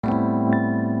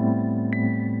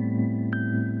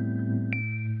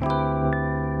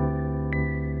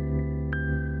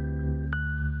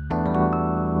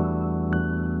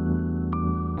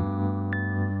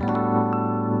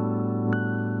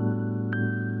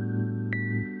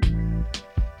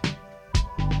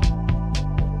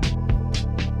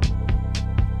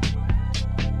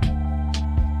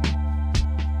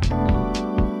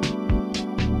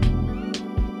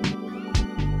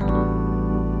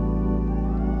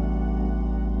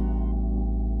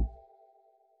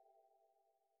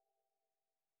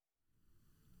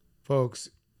Folks,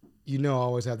 you know I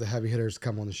always have the heavy hitters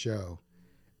come on the show.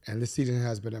 And this season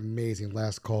has been amazing.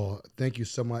 Last call. Thank you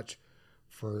so much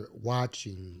for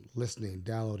watching, listening,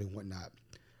 downloading, whatnot.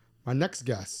 My next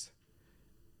guest,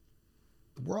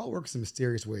 the world works in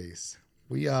mysterious ways.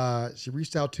 She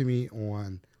reached out to me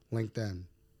on LinkedIn.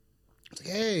 It's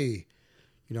like, hey,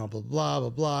 blah, blah,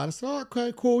 blah. And I said, oh,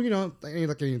 okay, cool. I ain't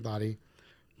like anybody.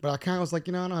 But I kind of was like,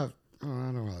 I don't have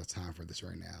time for this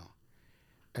right now.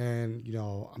 And,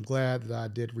 I'm glad that I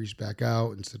did reach back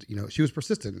out and said, she was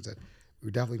persistent and said, we're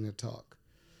definitely going to talk.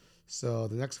 So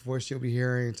the next voice you'll be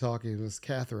hearing and talking is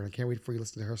Katheryne. I can't wait for you to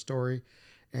listen to her story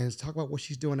and talk about what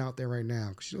she's doing out there right now.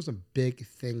 Because she's doing some big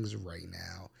things right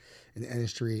now in the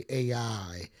industry,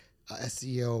 AI,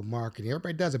 SEO, marketing.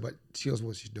 Everybody does it, but she knows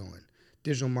what she's doing.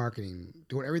 Digital marketing,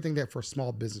 doing everything that for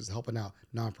small business, helping out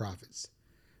nonprofits.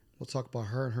 We'll talk about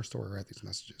her and her story right after these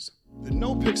messages. The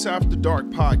No Picks After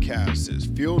Dark podcast is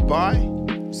fueled by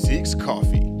Zeke's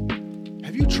Coffee.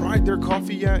 Have you tried their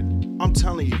coffee yet? I'm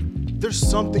telling you, there's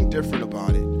something different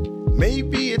about it.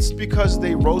 Maybe it's because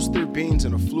they roast their beans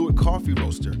in a fluid coffee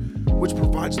roaster, which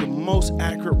provides the most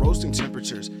accurate roasting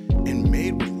temperatures and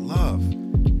made with love.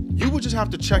 You will just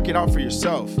have to check it out for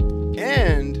yourself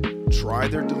and try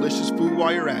their delicious food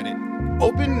while you're at it.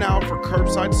 Open now for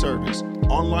curbside service,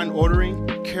 online ordering,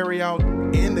 carry out,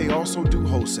 and they also do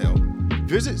wholesale.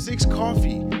 Visit Zeke's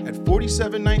Coffee at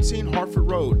 4719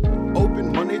 Hartford Road.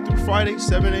 Open Monday through Friday,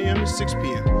 7 a.m. to 6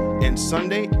 p.m. and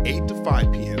Sunday, 8 to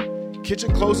 5 p.m.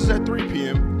 Kitchen closes at 3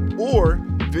 p.m. or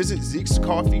visit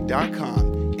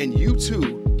Zeke'sCoffee.com and you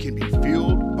too can be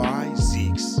fueled by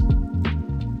Zeke's.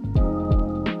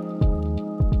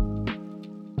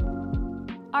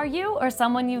 Are you or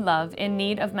someone you love in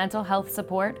need of mental health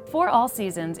support? For All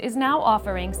Seasons is now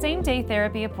offering same-day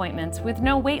therapy appointments with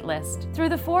no wait list. Through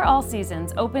the For All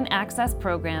Seasons Open Access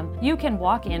program, you can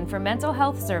walk in for mental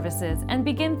health services and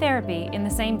begin therapy in the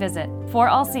same visit. For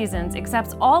All Seasons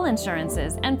accepts all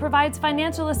insurances and provides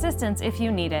financial assistance if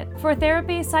you need it. For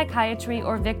therapy, psychiatry,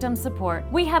 or victim support,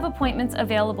 we have appointments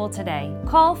available today.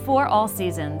 Call For All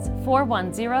Seasons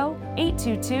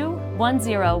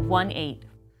 410-822-1018.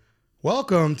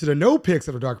 Welcome to the No Picks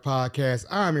After Dark podcast.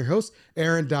 I'm your host,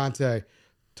 Aaron Dante.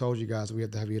 Told you guys we have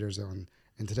the heavy hitters on.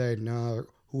 And today,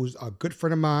 who's a good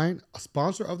friend of mine, a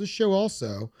sponsor of the show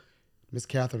also, Miss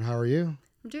Katheryne. How are you?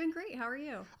 I'm doing great. How are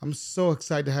you? I'm so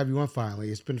excited to have you on finally.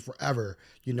 It's been forever.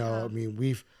 I mean,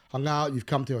 we've hung out. You've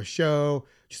come to a show.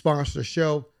 You sponsored a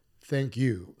show. Thank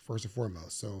you, first and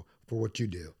foremost, for what you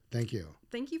do. Thank you.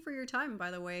 Thank you for your time, by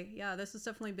the way. Yeah, this has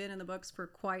definitely been in the books for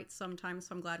quite some time,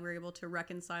 so I'm glad we're able to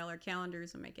reconcile our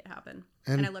calendars and make it happen.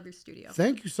 And I love your studio.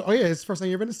 Thank you. It's the first time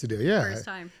you've been in the studio. Yeah. First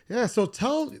time. Yeah, so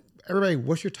tell everybody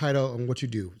what's your title and what you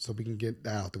do so we can get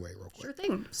that out the way real quick. Sure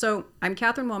thing. So I'm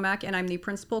Katheryne Womack, and I'm the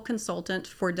principal consultant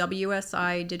for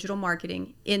WSI Digital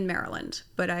Marketing in Maryland.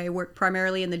 But I work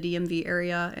primarily in the DMV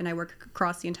area, and I work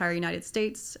across the entire United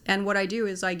States. And what I do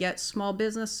is I get small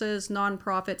businesses,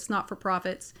 nonprofits,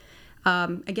 not-for-profits,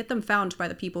 I get them found by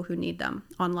the people who need them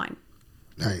online.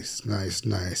 Nice. Yeah.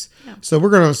 So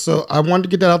I wanted to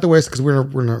get that out the way because we're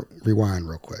gonna rewind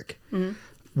real quick. Mm-hmm.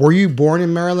 Were you born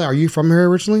in Maryland? Are you from here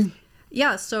originally?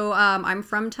 Yeah, so I'm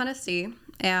from Tennessee,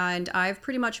 and I've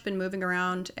pretty much been moving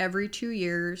around every 2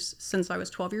 years since I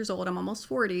was 12 years old. I'm almost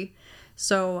 40.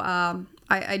 So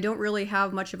I don't really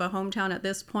have much of a hometown at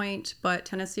this point, but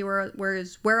Tennessee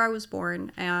is where I was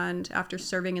born. And after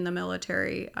serving in the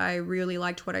military, I really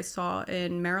liked what I saw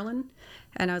in Maryland.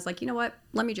 And I was like, you know what?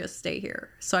 Let me just stay here.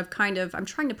 So I'm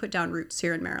trying to put down roots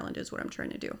here in Maryland is what I'm trying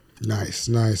to do. Nice.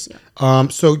 Yeah.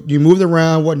 So you moved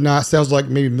around, whatnot. Sounds like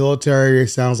maybe military.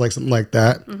 Sounds like something like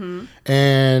that. Mm-hmm.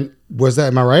 And was that,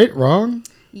 am I right? Wrong?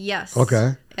 Yes.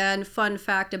 Okay. And fun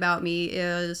fact about me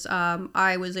is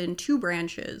I was in 2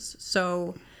 branches.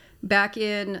 So back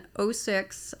in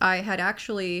 2006, I had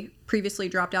actually previously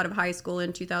dropped out of high school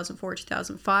in 2004,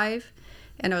 2005.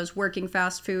 And I was working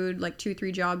fast food, like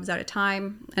 2-3 jobs at a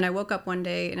time. And I woke up one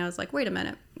day and I was like, wait a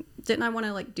minute. Didn't I want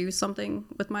to do something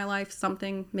with my life?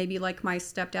 Something maybe like my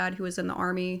stepdad who was in the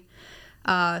Army.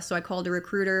 So I called a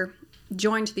recruiter,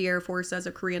 joined the Air Force as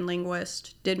a Korean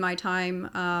linguist, did my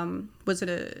time, was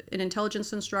an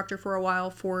intelligence instructor for a while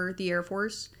for the Air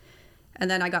Force. And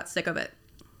then I got sick of it.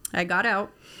 I got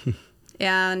out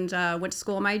and went to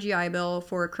school on my GI Bill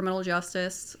for criminal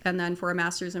justice and then for a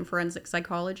master's in forensic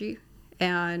psychology.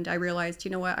 And I realized,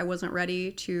 you know what, I wasn't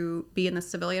ready to be in the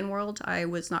civilian world. I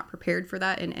was not prepared for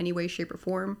that in any way, shape, or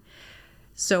form.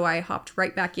 So I hopped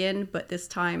right back in, but this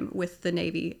time with the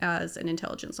Navy as an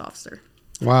intelligence officer.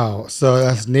 Wow. So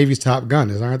that's Navy's Top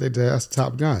Gun, aren't they? That's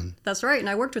Top Gun. That's right. And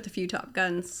I worked with a few Top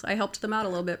Guns. I helped them out a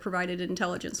little bit, provided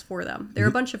intelligence for them. They're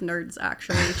a bunch of nerds,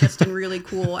 actually, just in really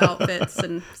cool outfits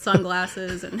and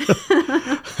sunglasses. And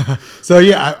So,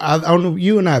 yeah, I don't know.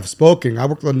 You and I have spoken. I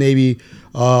worked with the Navy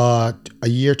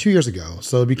 2 years ago.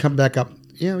 So it'll be coming back up,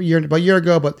 about a year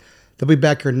ago, but they'll be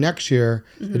back here next year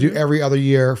to do every other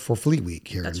year for Fleet Week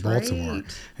here in Baltimore.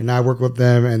 Right. And I worked with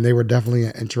them, and they were definitely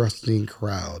an interesting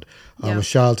crowd. A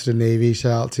shout out to the Navy,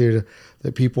 shout out to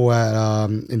the people at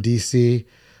in D.C.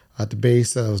 at the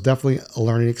base. It was definitely a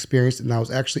learning experience, and I was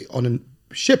actually on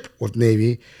a ship with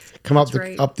Navy, up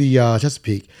the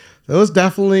Chesapeake. So it was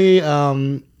definitely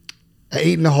I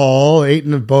ate in the hall, ate in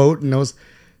the boat, and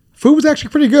food was actually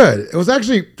pretty good. It was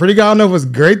actually pretty good. I don't know if it was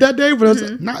great that day, but it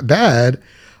was not bad.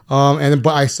 But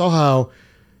I saw how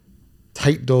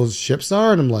tight those ships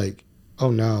are, and I'm like,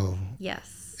 oh no.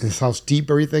 yes. And how steep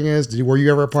everything is. Were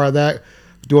you ever a part of that,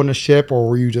 doing the ship, or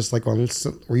were you just like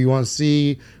were you on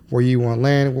sea, were you on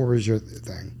land? What was your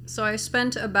thing? So I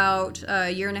spent about a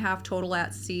year and a half total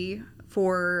at sea.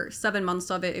 For 7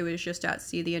 months of it, it was just at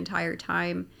sea the entire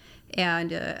time.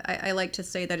 And I like to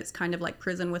say that it's kind of like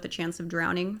prison with a chance of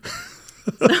drowning.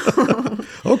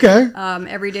 Okay.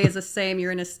 Every day is the same.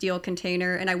 You're in a steel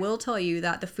container. And I will tell you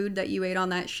that the food that you ate on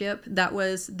that ship, that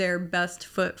was their best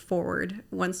foot forward.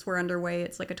 Once we're underway,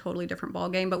 it's like a totally different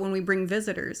ballgame. But when we bring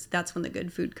visitors, that's when the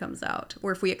good food comes out.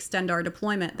 Or if we extend our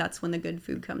deployment, that's when the good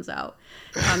food comes out.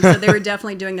 So they were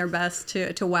definitely doing their best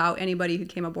to wow anybody who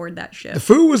came aboard that ship. The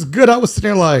food was good. I was sitting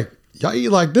there like, y'all eat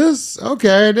like this?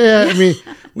 Okay. They had,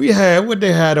 we had what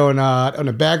they had on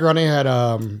the background. They had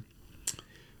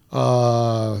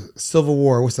Civil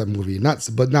War. What's that movie? It's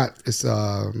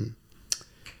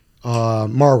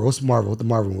Marvel. What's Marvel? The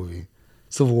Marvel movie,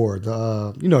 Civil War.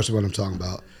 You know what I'm talking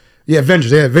about. Yeah,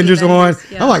 Avengers. They had Avengers on.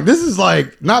 Yeah. I'm like, this is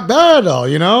like not bad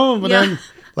though, But then,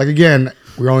 like again,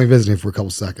 we were only visiting for a couple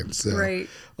seconds. So. Right.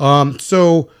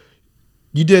 So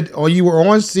you were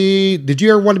on sea. Did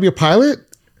you ever want to be a pilot?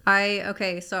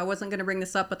 So I wasn't going to bring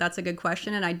this up, but that's a good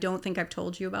question, and I don't think I've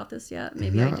told you about this yet.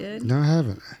 Maybe I did. No, I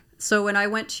haven't. So when I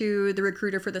went to the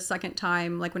recruiter for the second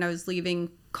time, like when I was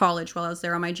leaving college while I was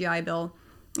there on my GI Bill,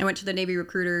 I went to the Navy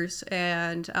recruiters,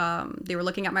 and they were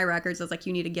looking at my records. I was like,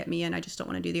 you need to get me in. I just don't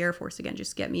want to do the Air Force again.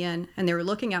 Just get me in. And they were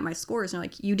looking at my scores, and they're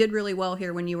like, you did really well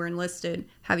here when you were enlisted.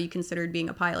 Have you considered being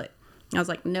a pilot? And I was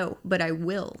like, no, but I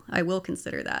will. I will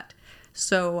consider that.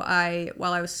 So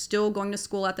while I was still going to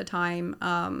school at the time,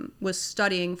 was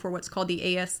studying for what's called the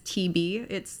ASTB.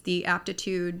 It's the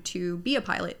aptitude to be a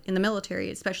pilot in the military,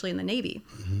 especially in the Navy.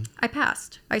 Mm-hmm. I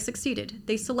passed. I succeeded.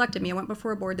 They selected me. I went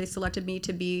before a board. They selected me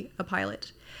to be a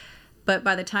pilot. But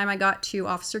by the time I got to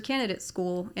officer candidate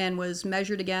school and was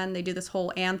measured again, they do this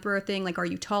whole anthro thing. Like, are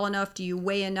you tall enough? Do you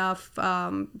weigh enough?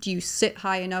 Do you sit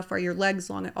high enough? Are your legs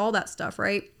long? All that stuff,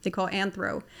 right? They call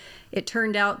anthro. It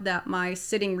turned out that my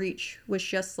sitting reach was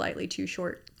just slightly too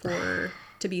short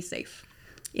to be safe.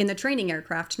 In the training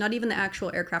aircraft, not even the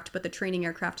actual aircraft, but the training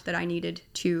aircraft that I needed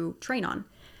to train on.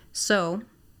 So,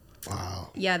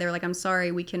 wow. Yeah, they're like, I'm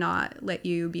sorry, we cannot let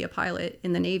you be a pilot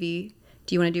in the Navy.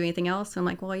 Do you want to do anything else? I'm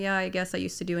like, well, yeah, I guess I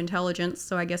used to do intelligence,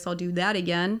 so I guess I'll do that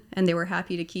again. And they were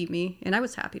happy to keep me. And I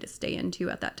was happy to stay in, too,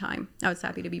 at that time. I was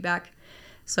happy to be back.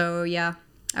 So, yeah,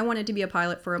 I wanted to be a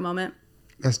pilot for a moment.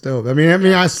 That's dope. I mean,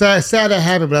 I sad that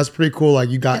happened, but that's pretty cool. Like,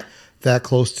 you got that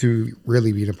close to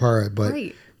really being a pilot, but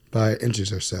by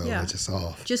inches or so, it's just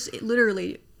off. Just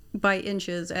literally by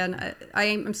inches. And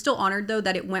I'm still honored, though,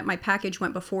 that my package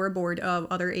went before a board of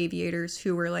other aviators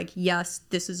who were like, yes,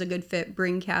 this is a good fit.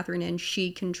 Bring Katheryne in.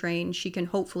 She can train. She can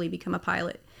hopefully become a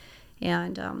pilot.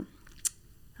 And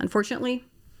unfortunately,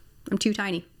 I'm too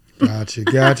tiny.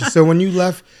 Gotcha. So when you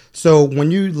left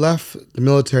the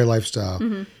military lifestyle,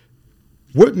 mm-hmm.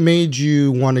 What made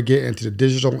you want to get into the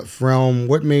digital realm?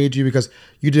 What made you, because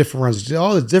you did forensics,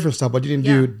 all this different stuff, but you didn't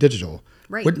do digital.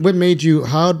 Right. What made you,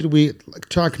 how did we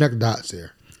try to connect the dots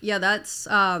here? Yeah, that's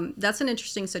an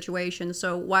interesting situation.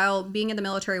 So while being in the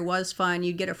military was fun,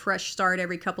 you'd get a fresh start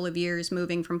every couple of years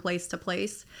moving from place to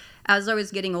place. As I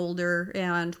was getting older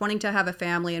and wanting to have a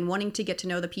family and wanting to get to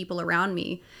know the people around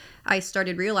me, I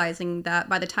started realizing that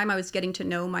by the time I was getting to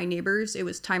know my neighbors, it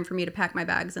was time for me to pack my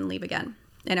bags and leave again.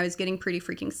 And I was getting pretty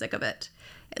freaking sick of it,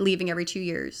 leaving every 2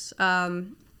 years.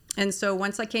 And so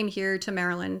once I came here to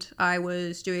Maryland, I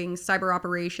was doing cyber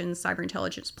operations, cyber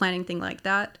intelligence planning, thing like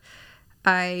that.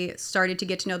 I started to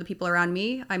get to know the people around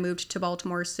me. I moved to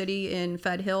Baltimore City in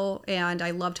Fed Hill, and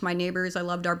I loved my neighbors. I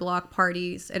loved our block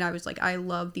parties. And I was like, I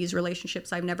love these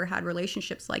relationships. I've never had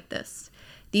relationships like this.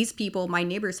 These people, my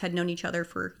neighbors, had known each other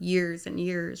for years and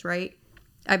years, right?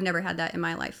 I've never had that in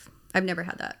my life. I've never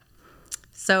had that.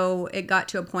 So it got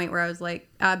to a point where I was like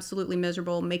absolutely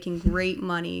miserable, making great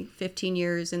money, 15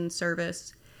 years in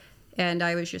service. And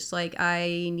I was just like,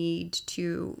 I need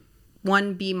to,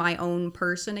 one, be my own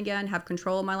person again, have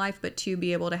control of my life, but two,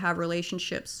 be able to have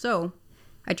relationships. So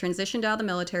I transitioned out of the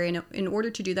military. And in order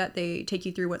to do that, they take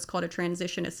you through what's called a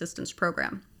transition assistance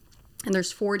program. And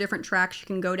there's 4 different tracks you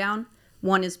can go down.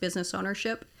 One is business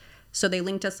ownership. So they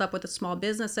linked us up with the Small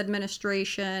Business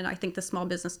Administration. I think the Small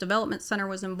Business Development Center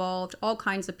was involved, all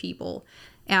kinds of people.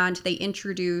 And they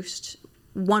introduced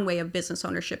one way of business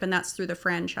ownership, and that's through the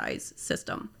franchise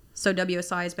system. So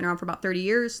WSI has been around for about 30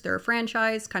 years. They're a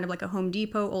franchise, kind of like a Home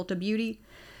Depot, Ulta Beauty.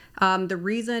 The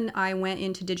reason I went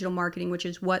into digital marketing, which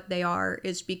is what they are,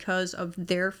 is because of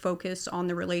their focus on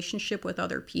the relationship with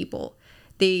other people.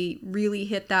 They really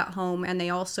hit that home, and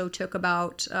they also took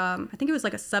about, I think it was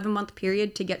like a 7-month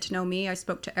period to get to know me. I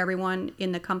spoke to everyone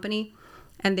in the company,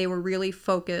 and they were really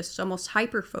focused, almost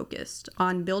hyper-focused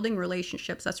on building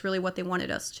relationships. That's really what they wanted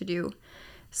us to do.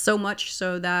 So much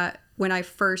so that when I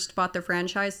first bought the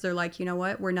franchise, they're like, you know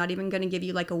what? We're not even going to give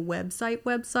you like a website.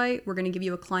 We're going to give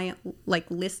you a client like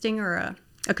listing or a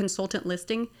consultant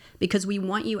listing, because we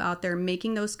want you out there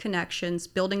making those connections,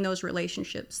 building those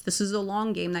relationships. This is a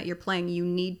long game that you're playing. You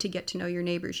need to get to know your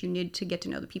neighbors. You need to get to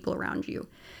know the people around you.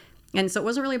 And so it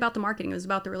wasn't really about the marketing. It was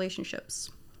about the relationships.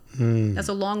 That's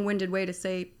a long-winded way to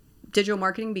say digital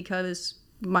marketing, because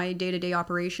my day-to-day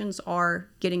operations are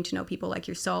getting to know people like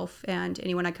yourself and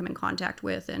anyone I come in contact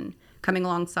with, and coming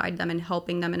alongside them and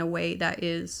helping them in a way that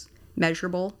is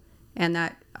measurable, and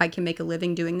that I can make a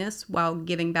living doing this while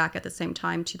giving back at the same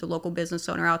time to the local business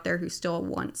owner out there who still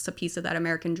wants a piece of that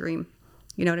American dream.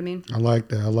 You know what I mean? I like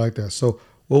that. So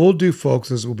what we'll do,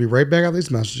 folks, is we'll be right back on these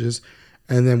messages,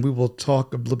 and then we will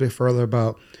talk a little bit further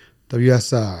about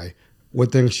WSI,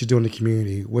 what things she's doing in the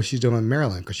community, what she's doing in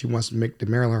Maryland, because she wants to make the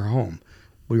Maryland her home.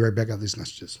 We'll be right back on these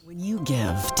messages. When you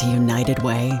give to United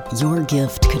Way, your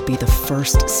gift could be the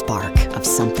first spark of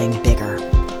something bigger.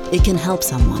 It can help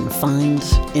someone find,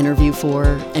 interview for,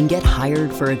 and get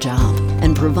hired for a job,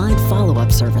 and provide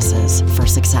follow-up services for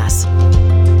success.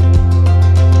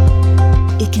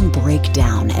 It can break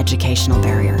down educational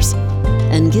barriers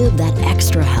and give that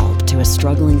extra help to a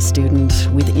struggling student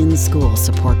with in-school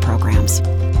support programs.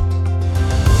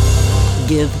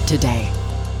 Give today.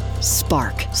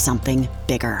 Spark something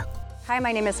bigger. Hi,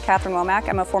 my name is Katheryne Womack.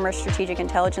 I'm a former strategic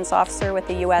intelligence officer with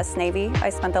the U.S. Navy. I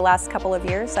spent the last couple of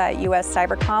years at U.S.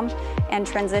 Cybercom and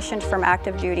transitioned from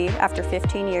active duty after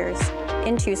 15 years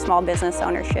into small business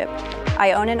ownership.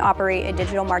 I own and operate a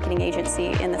digital marketing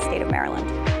agency in the state of Maryland.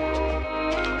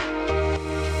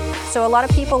 So a lot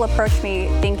of people approach me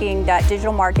thinking that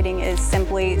digital marketing is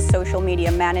simply social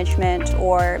media management,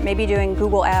 or maybe doing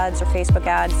Google ads or Facebook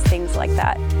ads, things like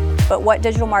that. But what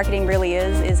digital marketing really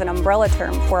is an umbrella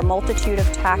term for a multitude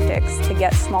of tactics to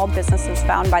get small businesses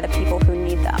found by the people who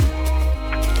need them.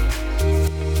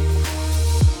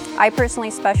 I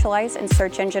personally specialize in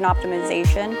search engine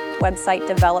optimization, website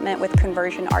development with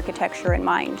conversion architecture in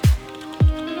mind.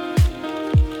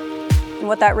 And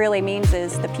what that really means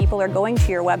is the people are going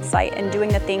to your website and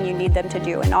doing the thing you need them to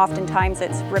do. And oftentimes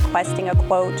it's requesting a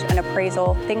quote, an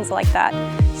appraisal, things like that.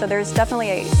 So there's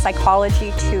definitely a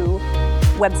psychology to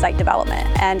website development,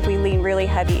 and we lean really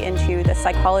heavy into the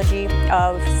psychology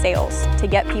of sales to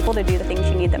get people to do the things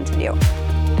you need them to do.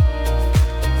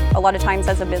 A lot of times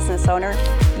as a business owner,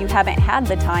 you haven't had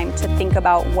the time to think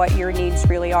about what your needs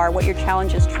really are, what your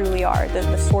challenges truly are,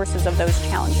 the sources of those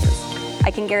challenges. I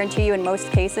can guarantee you in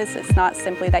most cases, it's not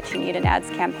simply that you need an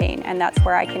ads campaign, and that's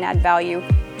where I can add value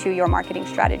to your marketing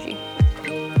strategy.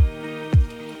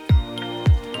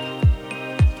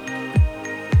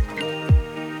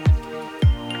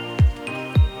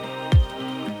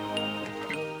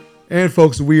 And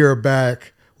folks, we are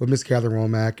back with Miss Katheryne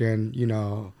Womack, and you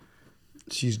know,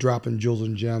 she's dropping jewels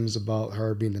and gems about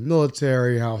her being in the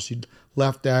military, how she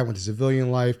left that, went to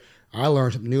civilian life. I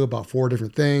learned something new about 4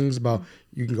 different things, about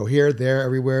you can go here, there,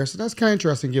 everywhere. So that's kind of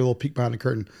interesting, give a little peek behind the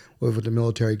curtain with the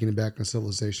military getting back into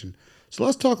civilization. So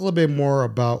let's talk a little bit more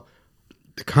about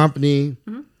the company,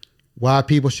 why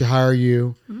people should hire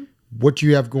you, what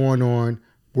you have going on,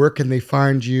 where can they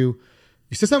find you.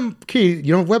 You said something key.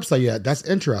 You don't have a website yet. That's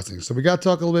interesting. So we got to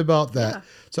talk a little bit about that. Yeah.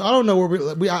 So I don't know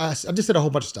where I just said a whole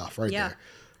bunch of stuff right there.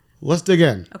 Let's dig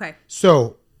in. Okay.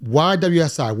 So why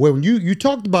WSI? When you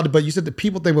talked about it, but you said the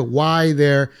people think, but why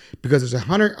there? Because there's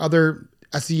 100 other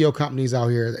SEO companies out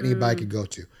here that anybody could go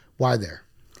to. Why there?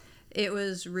 It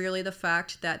was really the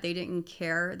fact that they didn't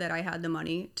care that I had the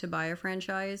money to buy a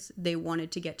franchise. They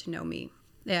wanted to get to know me.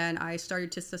 And I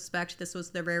started to suspect this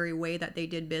was the very way that they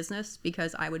did business,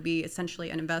 because I would be essentially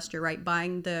an investor, right?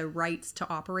 Buying the rights to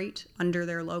operate under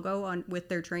their logo with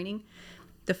their training.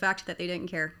 The fact that they didn't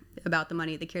care about the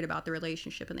money, they cared about the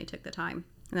relationship, and they took the time.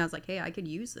 And I was like, hey, I could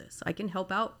use this. I can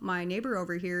help out my neighbor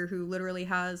over here who literally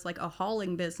has like a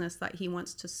hauling business that he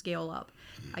wants to scale up.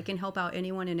 I can help out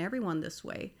anyone and everyone this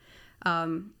way.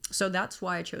 So that's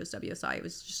why I chose WSI. It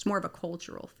was just more of a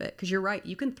cultural fit, because you're right.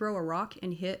 You can throw a rock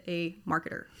and hit a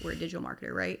marketer or a digital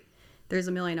marketer, right? There's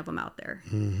a million of them out there.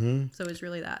 Mm-hmm. So it's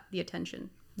really the attention,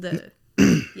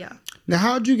 yeah. Now,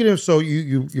 how did you get in? So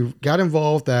you got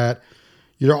involved that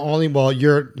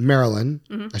you're Maryland.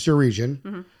 Mm-hmm. That's your region.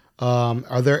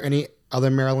 Mm-hmm. Are there any other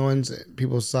Marylands,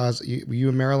 people besides you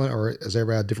in Maryland, or is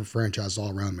everybody a different franchise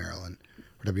all around Maryland?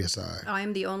 WSI. I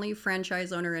am the only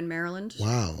franchise owner in Maryland.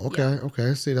 Wow. Okay. Yeah.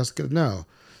 Okay. See, that's good to know.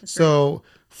 That's so right.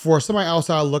 For somebody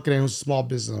outside looking at who's small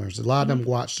business owners, a lot of them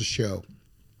watch the show.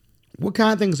 What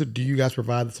kind of things do you guys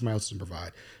provide that somebody else doesn't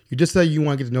provide? You just say you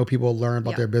want to get to know people, learn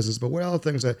about their business, but what other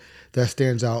things that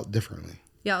stands out differently?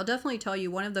 Yeah, I'll definitely tell you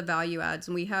one of the value adds,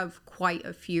 and we have quite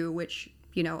a few, which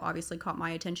obviously caught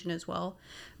my attention as well.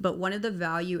 But one of the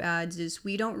value adds is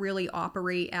we don't really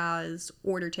operate as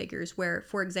order takers, where,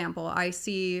 for example, I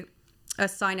see a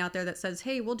sign out there that says,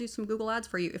 hey, we'll do some Google ads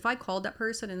for you. If I called that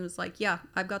person and was like, yeah,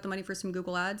 I've got the money for some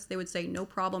Google ads, they would say, no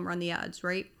problem, run the ads,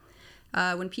 right?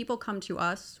 When people come to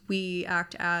us, we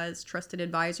act as trusted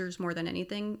advisors more than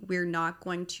anything. We're not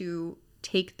going to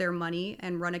take their money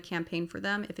and run a campaign for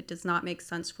them if it does not make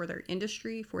sense for their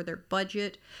industry, for their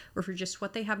budget, or for just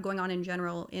what they have going on in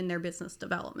general in their business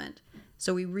development.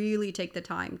 So we really take the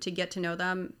time to get to know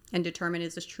them and determine,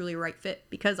 is this truly a right fit?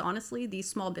 Because honestly, these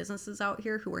small businesses out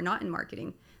here who are not in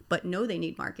marketing but know they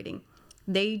need marketing,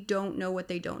 they don't know what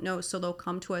they don't know. So they'll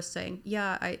come to us saying,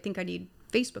 yeah, I think I need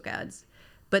Facebook ads.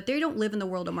 But they don't live in the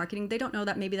world of marketing. They don't know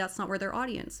that maybe that's not where their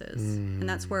audience is. And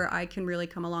that's where I can really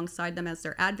come alongside them as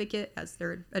their advocate, as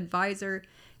their advisor,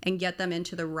 and get them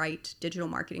into the right digital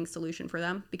marketing solution for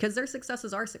them. Because their success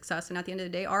is our success. And at the end of the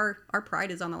day, our pride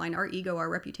is on the line, our ego, our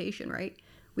reputation, right?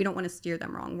 We don't want to steer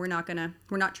them wrong. We're not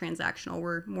transactional.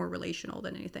 We're more relational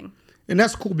than anything. And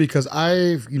that's cool, because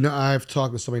I've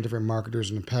talked with so many different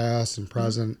marketers in the past and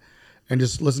present, and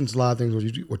just listened to a lot of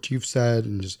things what you've said,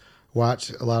 and just watch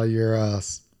a lot of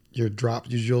your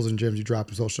jewels and gems you drop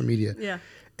on social media. Yeah.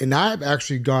 And I've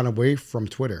actually gone away from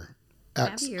Twitter.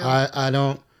 Have you? I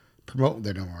don't promote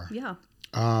there no more. Yeah.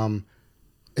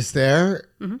 It's there,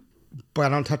 but I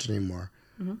don't touch it anymore.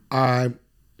 I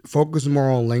focus more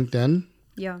on LinkedIn.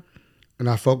 Yeah. And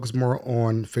I focus more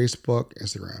on Facebook,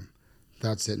 Instagram.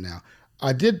 That's it now.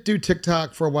 I did do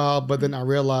TikTok for a while, but then I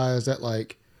realized that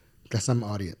that's not my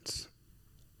audience.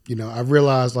 I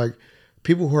realized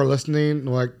people who are listening,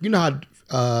 how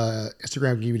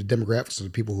Instagram give you the demographics of the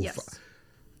people who,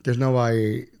 there's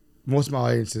nobody, most of my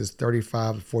audience is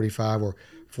 35 to 45 or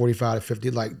 45 to 50.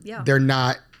 They're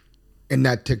not in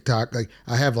that TikTok.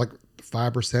 I have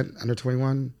 5% under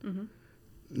 21.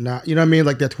 Not, you know what I mean?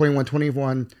 That 21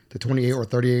 to 28 or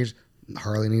 38,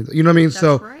 hardly any, you know what I mean? That's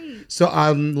right. So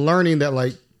I'm learning that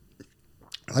let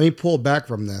me pull back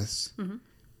from this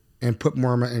and put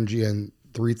more of my energy in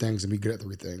 3 things and be good at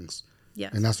 3 things.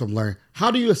 Yes. And that's what I'm learning.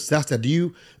 How do you assess that? Do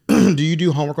you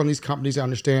do homework on these companies to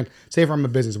understand? Say if I'm a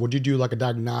business, would you do a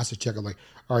diagnostic check of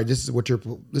all right, this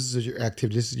is your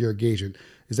activity, this is your engagement?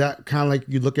 Is that kind of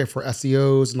you look at for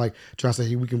SEOs and trying to say,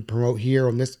 hey, we can promote here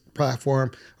on this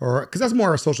platform, or because that's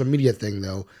more a social media thing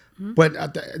though. But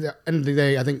at the end of the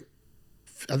day, I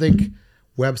think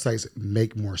websites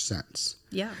make more sense.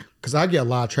 Yeah. Because I get a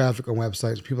lot of traffic on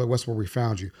websites. People are what's where we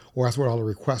found you, or that's where all the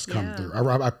requests come through.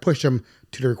 I push them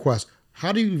to the request.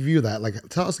 How do you view that?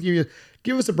 Tell us,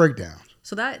 give us a breakdown.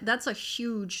 So that's a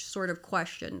huge sort of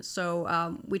question.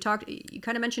 So you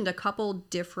kind of mentioned a couple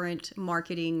different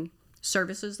marketing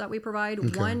services that we provide.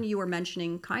 Okay. One, you were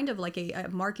mentioning kind of like a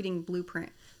marketing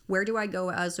blueprint. Where do I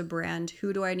go as a brand?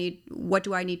 Who do I need? What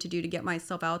do I need to do to get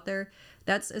myself out there?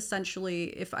 That's essentially,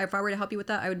 if I were to help you with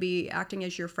that, I would be acting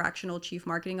as your fractional chief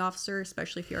marketing officer,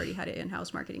 especially if you already had an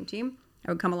in-house marketing team.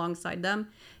 I would come alongside them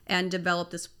and develop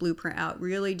this blueprint out,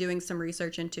 really doing some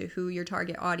research into who your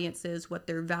target audience is, what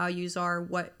their values are,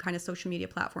 what kind of social media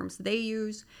platforms they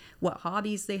use, what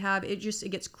hobbies they have. It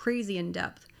gets crazy in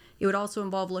depth. It would also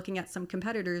involve looking at some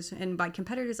competitors. And by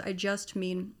competitors, I just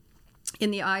mean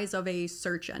in the eyes of a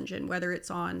search engine, whether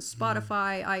it's on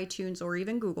Spotify, iTunes, or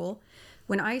even Google.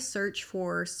 When I search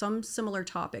for some similar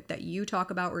topic that you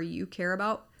talk about or you care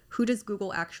about, who does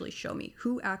Google actually show me?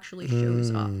 Who actually shows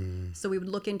up? So we would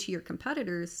look into your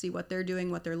competitors, see what they're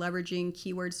doing, what they're leveraging,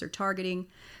 keywords they're targeting,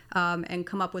 and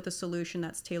come up with a solution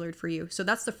that's tailored for you. So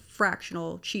that's the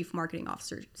fractional chief marketing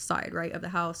officer side, right, of the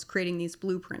house, creating these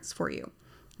blueprints for you.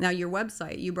 Now, your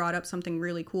website, you brought up something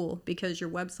really cool, because your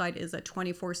website is a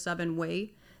 24/7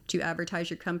 way to advertise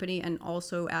your company and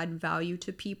also add value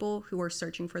to people who are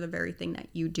searching for the very thing that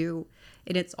you do.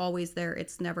 And it's always there.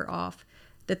 It's never off.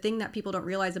 The thing that people don't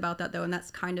realize about that, though, and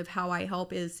that's kind of how I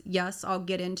help, is yes, I'll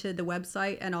get into the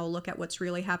website and I'll look at what's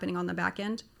really happening on the back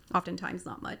end. Oftentimes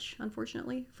not much,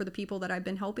 unfortunately, for the people that I've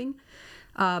been helping.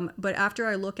 But after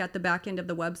I look at the back end of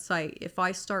the website, if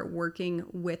I start working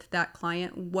with that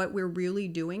client, what we're really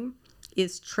doing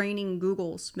is training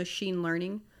Google's machine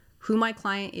learning who my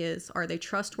client is. Are they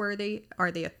trustworthy?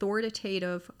 Are they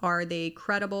authoritative? Are they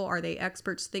credible? Are they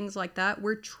experts? Things like that.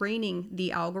 We're training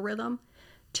the algorithm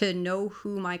to know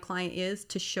who my client is,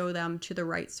 to show them to the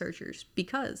right searchers,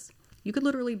 because you could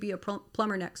literally be a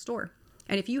plumber next door.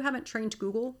 And if you haven't trained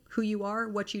Google who you are,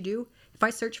 what you do, if I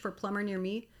search for plumber near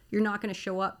me, you're not going to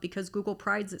show up, because Google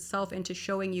prides itself into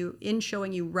showing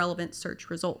you relevant search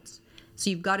results. So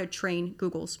you've got to train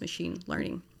Google's machine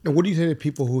learning. And what do you say to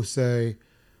people who say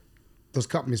those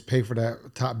companies pay for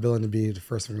that top billing to be the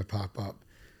first thing to pop up?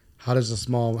 How does the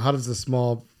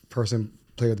small person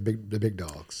play with the big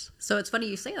dogs? So it's funny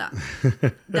you say that.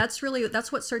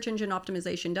 That's what search engine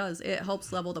optimization does. It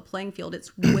helps level the playing field.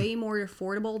 It's way more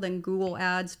affordable than Google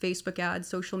ads, Facebook ads,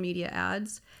 social media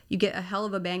ads. You get a hell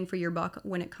of a bang for your buck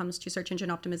when it comes to search engine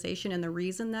optimization. And the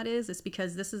reason that is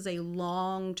because this is a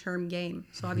long-term game.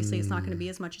 So obviously it's not going to be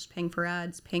as much as paying for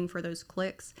ads, paying for those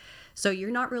clicks. So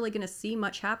you're not really going to see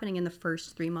much happening in the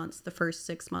first 3 months, the first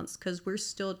 6 months, because we're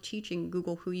still teaching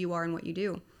Google who you are and what you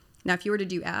do. Now, if you were to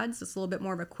do ads, it's a little bit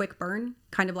more of a quick burn,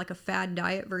 kind of like a fad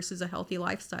diet versus a healthy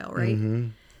lifestyle,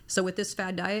 right? So with this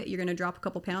fad diet, you're going to drop a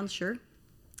couple pounds, sure.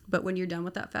 But when you're done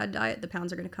with that fad diet, the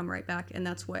pounds are going to come right back. And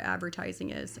that's what advertising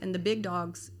is. And the big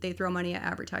dogs, they throw money at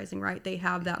advertising, right? They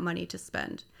have that money to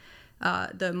spend.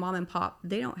 The mom and pop,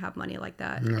 they don't have money like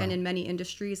that. No. And in many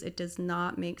industries, it does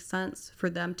not make sense for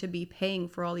them to be paying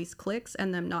for all these clicks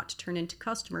and them not to turn into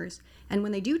customers. And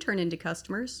when they do turn into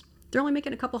customers, they're only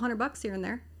making a couple $100 here and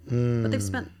there. But they've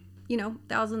spent,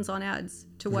 thousands on ads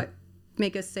to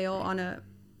make a sale on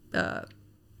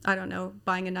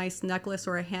buying a nice necklace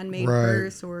or a handmade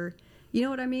purse, or, you know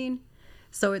what I mean?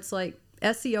 So it's like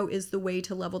SEO is the way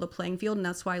to level the playing field, and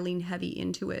that's why I lean heavy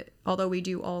into it. Although we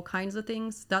do all kinds of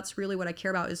things, that's really what I care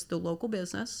about, is the local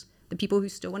business, the people who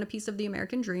still want a piece of the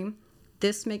American dream.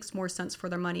 This makes more sense for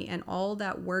their money, and all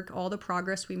that work, all the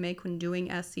progress we make when doing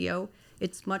SEO,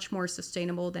 it's much more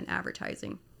sustainable than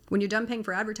advertising. When you're done paying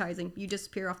for advertising, you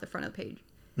disappear off the front of the page.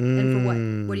 And for what?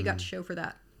 What do you got to show for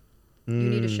that? You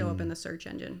need to show up in the search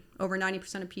engine. Over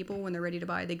 90% of people, when they're ready to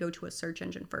buy, they go to a search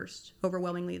engine first.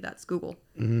 Overwhelmingly, that's Google.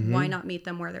 Why not meet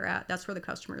them where they're at? That's where the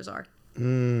customers are. You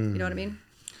know what I mean?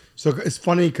 So it's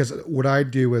funny, because what I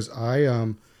do is I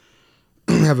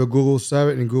have a Google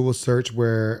Summit and Google search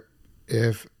where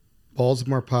if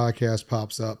Baltimore podcast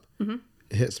pops up, it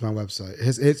hits my website.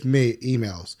 It hits me,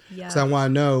 emails. Yes. So I want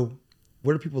to know,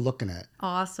 what are people looking at?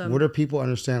 Awesome. What are people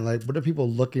understand? Like, what are people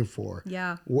looking for?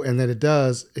 Yeah. And then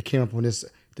it came up when this,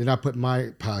 did I put my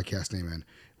podcast name in?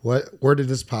 Where did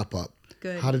this pop up?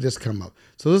 Good. How did this come up?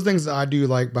 So those things that I do,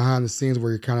 like behind the scenes,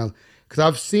 where you're kind of, because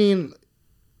I've seen,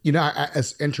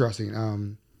 it's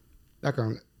interesting. Not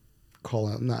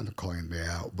calling anybody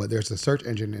out, but there's a search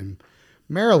engine in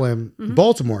Maryland,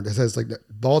 Baltimore, that says like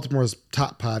Baltimore's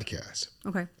top podcast.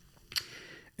 Okay.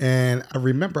 And I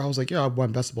remember I was like, I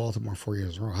won Best of Baltimore 4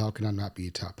 years in a row. How can I not be a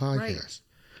top podcast? Right.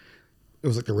 It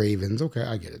was like the Ravens. Okay,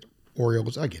 I get it.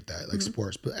 Orioles, I get that, like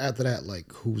sports. But after that,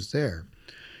 like, who's there?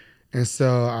 And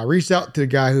so I reached out to the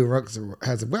guy who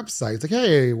has a website. It's like,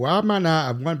 hey, why am I not?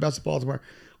 I've won Best of Baltimore.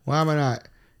 Why am I not?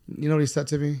 You know what he said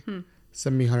to me?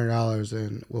 Send me $100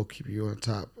 and we'll keep you on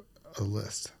top of the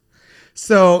list.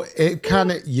 So it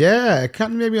kind of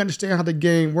made me understand how the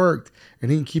game worked, and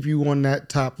he can keep you on that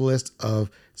top list of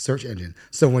search engine.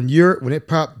 So when it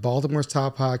popped Baltimore's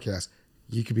top podcast,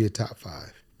 you could be a top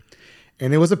 5.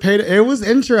 And it was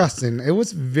interesting. It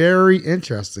was very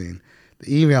interesting,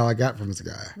 the email I got from this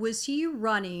guy. Was he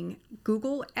running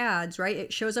Google ads, right?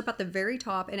 It shows up at the very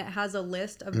top and it has a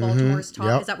list of Baltimore's top.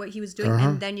 Yep. Is that what he was doing?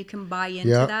 And then you can buy into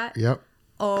that? Yep.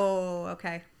 Oh,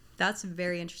 okay. That's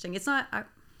very interesting. It's not,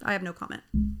 I have no comment.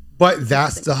 But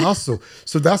that's the hustle.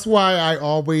 So that's why I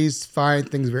always find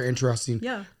things very interesting.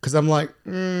 Yeah. Because I'm like,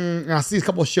 and I see a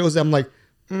couple of shows that I'm like,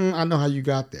 I know how you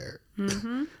got there.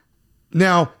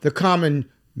 Now, the common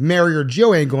Mary or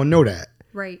Joe ain't going to know that.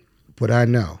 Right. But I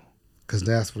know. because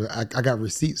that's what I got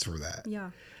receipts for that.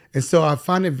 Yeah. And so I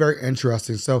find it very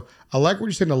interesting. So I like what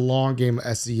you're saying, the long game of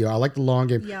SEO. I like the long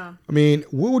game. Yeah. I mean,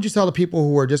 what would you tell the people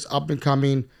who are just up and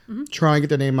coming, trying to get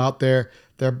their name out there?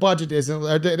 Their budget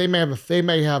isn't. They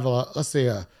may have a let's say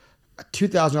a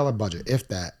 $2,000 budget, if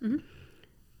that.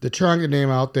 They're trying to get their name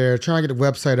out there, trying to get the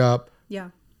website up. Yeah.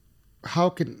 How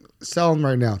can sell them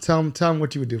right now? Tell them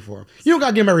what you would do for them. You don't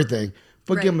gotta give them everything,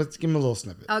 but Right. give them a little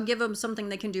snippet. I'll give them something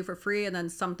they can do for free, and then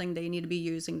something they need to be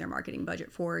using their marketing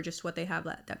budget for, just what they have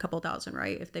that couple thousand,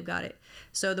 right? If they've got it.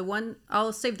 So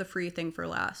I'll save the free thing for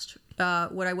last.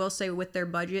 What I will say with their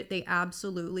budget, they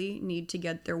absolutely need to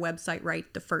get their website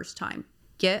right the first time.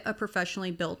 Get a professionally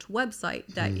built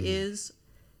website that is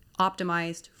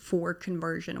optimized for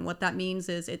conversion. And what that means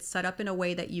is it's set up in a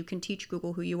way that you can teach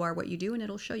Google who you are, what you do, and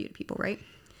it'll show you to people, right?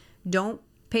 Don't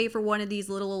pay for one of these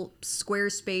little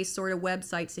Squarespace sort of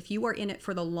websites. If you are in it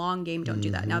for the long game, don't do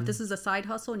that. Now, if this is a side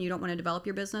hustle and you don't want to develop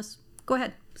your business, go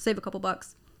ahead, save a couple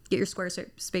bucks, get your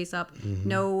Squarespace up.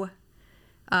 No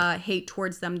hate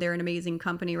towards them. They're an amazing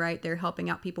company, right? They're helping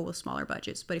out people with smaller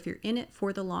budgets. But if you're in it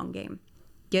for the long game,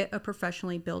 get a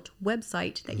professionally built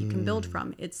website that you can build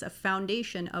from. It's a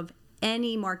foundation of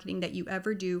any marketing that you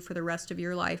ever do for the rest of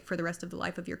your life, for the rest of the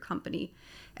life of your company.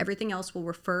 Everything else will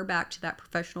refer back to that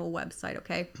professional website,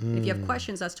 okay? If you have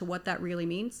questions as to what that really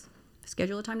means,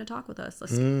 schedule a time to talk with us.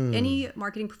 Any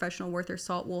marketing professional worth their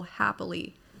salt will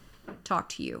happily talk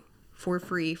to you for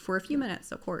free for a few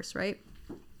minutes, of course, right?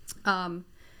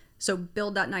 So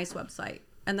build that nice website.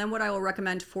 And then what I will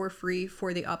recommend for free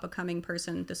for the up-and-coming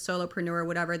person, the solopreneur,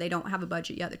 whatever, they don't have a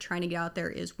budget yet, they're trying to get out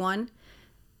there, is one,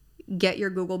 get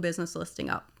your Google business listing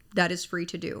up. That is free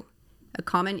to do. A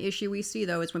common issue we see,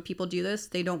 though, is when people do this,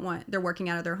 they're working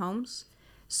out of their homes,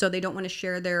 so they don't want to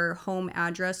share their home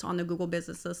address on the Google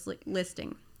business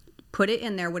listing. Put it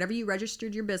in there. Whatever you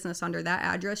registered your business under, that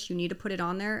address, you need to put it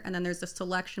on there. And then there's a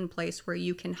selection place where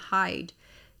you can hide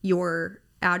your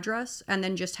address and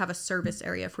then just have a service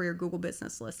area for your Google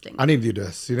business listing. I need to do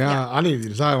this. I need to do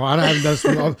this. I haven't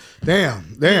done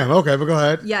this. Damn. Okay, but go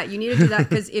ahead. Yeah, you need to do that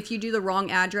because if you do the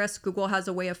wrong address, Google has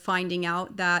a way of finding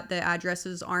out that the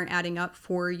addresses aren't adding up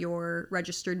for your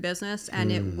registered business,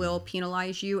 and it will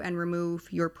penalize you and remove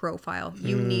your profile.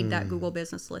 You need that Google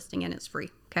business listing, and it's free.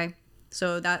 Okay,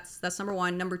 so that's number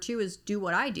one. Number two is do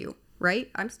what I do. Right?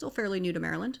 I'm still fairly new to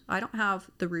Maryland. I don't have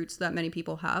the roots that many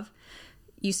people have.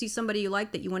 You see somebody you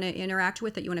like that you want to interact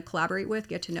with, that you want to collaborate with,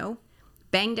 get to know,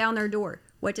 bang down their door.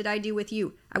 What did I do with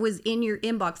you? I was in your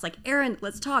inbox like, Aaron,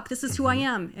 let's talk. This is who I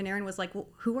am. And Aaron was like, well,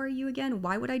 who are you again?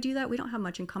 Why would I do that? We don't have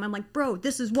much in common. I'm like, bro,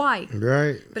 this is why.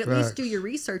 Right. But at least do your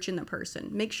research in the person.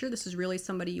 Make sure this is really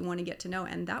somebody you want to get to know.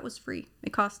 And that was free.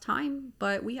 It costs time,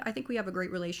 but I think we have a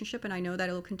great relationship, and I know that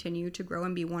it'll continue to grow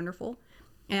and be wonderful.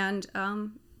 And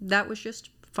that was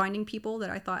just finding people that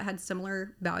I thought had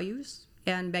similar values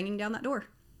and banging down that door.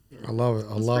 I love it.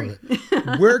 I love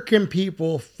it. Where can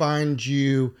people find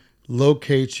you,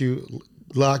 locate you,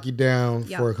 lock you down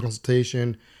for a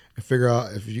consultation, and figure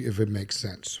out if it makes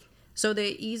sense? So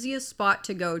the easiest spot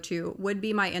to go to would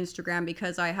be my Instagram,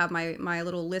 because I have my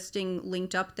little listing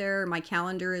linked up there. My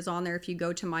calendar is on there if you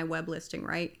go to my web listing,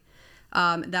 right?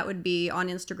 That would be on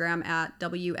Instagram at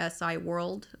WSI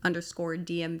World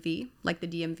 _DMV, like the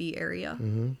DMV area.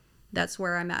 That's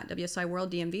where I'm at, WSI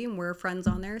World DMV, and we're friends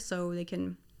on there, so they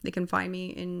can find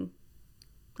me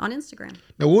on Instagram.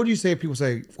 Now, what do you say if people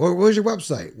say, where's your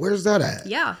website? Where's that at?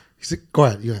 Yeah. Go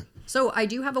ahead. So I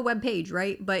do have a web page,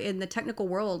 right? But in the technical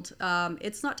world,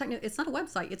 it's not a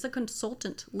website. It's a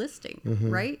consultant listing,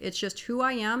 right? It's just who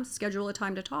I am, schedule a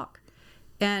time to talk.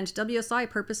 And WSI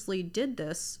purposely did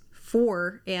this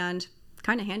for and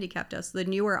kind of handicapped us, the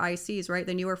newer ICs, right?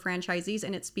 The newer franchisees.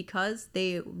 And it's because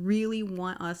they really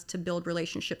want us to build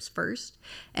relationships first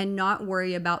and not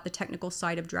worry about the technical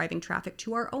side of driving traffic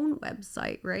to our own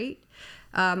website, right?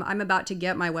 I'm about to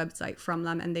get my website from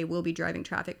them, and they will be driving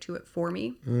traffic to it for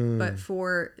me. But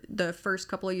for the first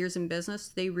couple of years in business,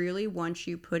 they really want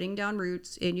you putting down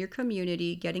roots in your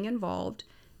community, getting involved.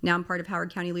 Now I'm part of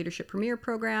Howard County Leadership Premier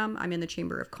Program. I'm in the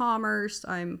Chamber of Commerce.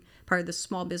 I'm part of the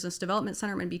Small Business Development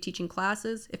Center. I'm going to be teaching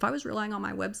classes. If I was relying on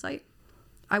my website,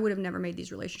 I would have never made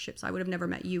these relationships. I would have never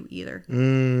met you either.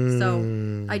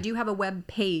 So I do have a web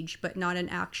page, but not an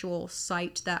actual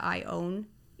site that I own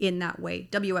in that way.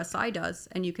 WSI does,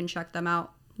 and you can check them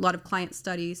out. A lot of client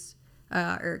studies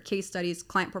or case studies,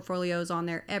 client portfolios on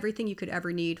there. Everything you could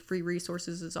ever need, free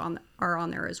resources are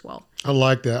on there as well. I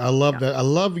like that. I love that. I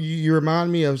love you. You remind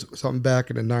me of something back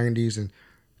in the 90s and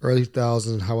early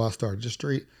 2000s, how I started. Just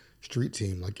street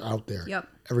team, like out there. Yep.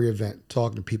 Every event,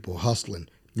 talking to people, hustling,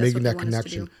 making what they that want us to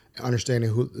connection, do. understanding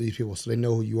who these people, so they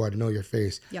know who you are, to know your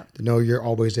face, Yep. to know you're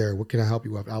always there. What can I help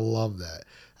you with? I love that.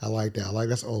 I like that.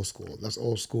 That's old school. That's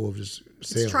old school of just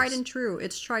sales. It's tried and true.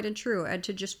 It's tried and true. And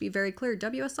to just be very clear,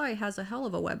 WSI has a hell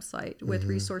of a website with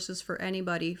resources for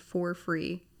anybody for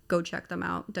free. Go check them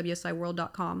out,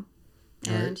 wsiworld.com.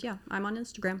 And right. yeah, I'm on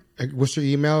Instagram. What's your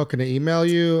email? Can they email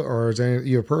you, or is there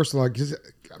your personal? Like,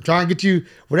 I'm trying to get you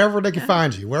whatever they can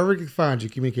find you, wherever they can find you,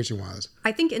 communication wise.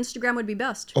 I think Instagram would be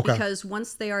best Okay. because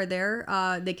once they are there,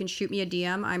 they can shoot me a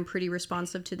DM. I'm pretty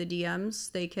responsive to the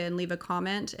DMs. They can leave a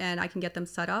comment and I can get them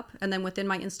set up. And then within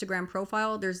my Instagram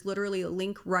profile, there's literally a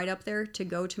link right up there to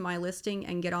go to my listing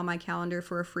and get on my calendar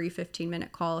for a free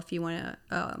 15-minute call if you want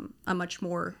a much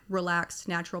more relaxed,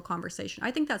 natural conversation. I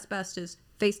think that's best is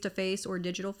face-to-face or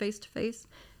digital face-to-face.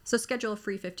 So schedule a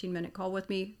free 15-minute call with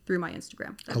me through my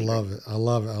Instagram. I love it. I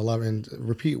love it. I love it. And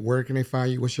repeat, where can they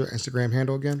find you? What's your Instagram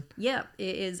handle again? Yeah,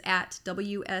 it is at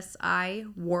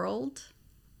WSI World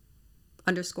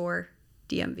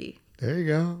 _DMV. There you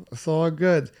go. That's all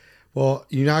good. Well,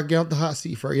 you're not getting off the hot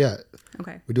seat for it yet.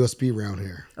 Okay. We do a speed round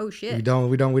here. Oh shit. We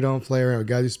don't play around. We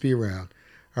gotta do speed round.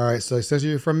 All right. So since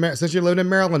you're living in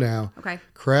Maryland now, Okay.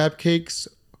 crab cakes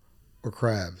or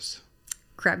crabs?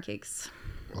 Crab cakes.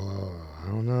 Oh, I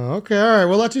don't know. Okay, all right.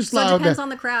 We'll let you slide. So it depends on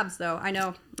the crabs, though. I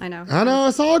know. I know.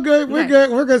 It's all good. We're Okay. good.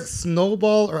 We're good.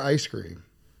 Snowball or ice cream?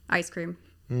 Ice cream.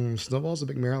 Snowball's a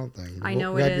big Maryland thing. I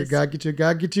know it is. Gotta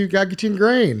get you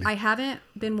ingrained. I haven't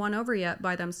been won over yet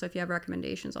by them, so if you have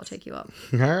recommendations, I'll take you up.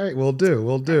 All right, we'll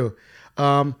do.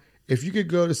 If you could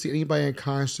go to see anybody in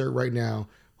concert right now,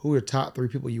 who are the top 3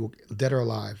 people you dead or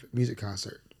alive music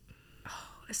concert?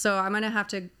 So I'm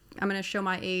gonna show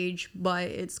my age, but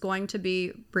it's going to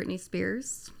be Britney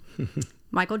Spears,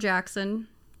 Michael Jackson,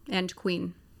 and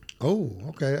Queen. Oh,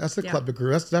 okay. That's a eclectic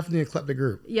group. That's definitely a eclectic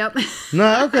group. Yep.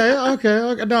 No, okay.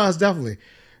 No, that's definitely.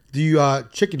 Do you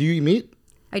do you eat meat?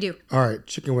 I do. All right,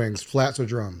 chicken wings, flats or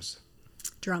drums?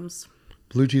 Drums.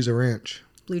 Blue cheese or ranch?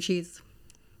 Blue cheese.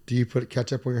 Do you put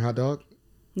ketchup on your hot dog?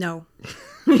 No.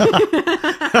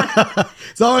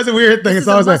 It's always a weird thing. This It's is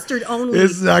a always mustard only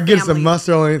I get some family.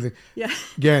 mustard or anything. Yeah.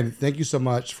 Again, thank you so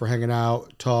much for hanging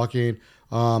out, talking.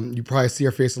 You probably see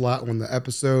her face a lot on the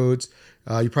episodes.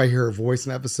 You probably hear her voice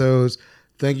in episodes.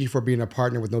 Thank you for being a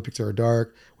partner with No Pixel or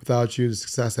Dark. Without you, the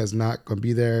success has not going to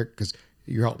be there because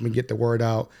you helped me get the word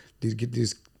out. Get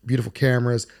these beautiful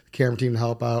cameras, the camera team to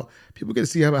help out. People get to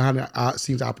see how behind the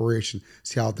scenes operation,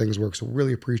 see how things work. So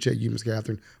really appreciate you, Ms.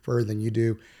 Katheryne, for everything you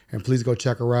do. And please go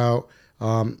check her out.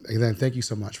 Again, thank you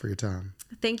so much for your time.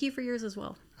 Thank you for yours as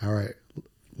well. All right.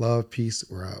 Love, peace,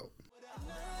 we're out.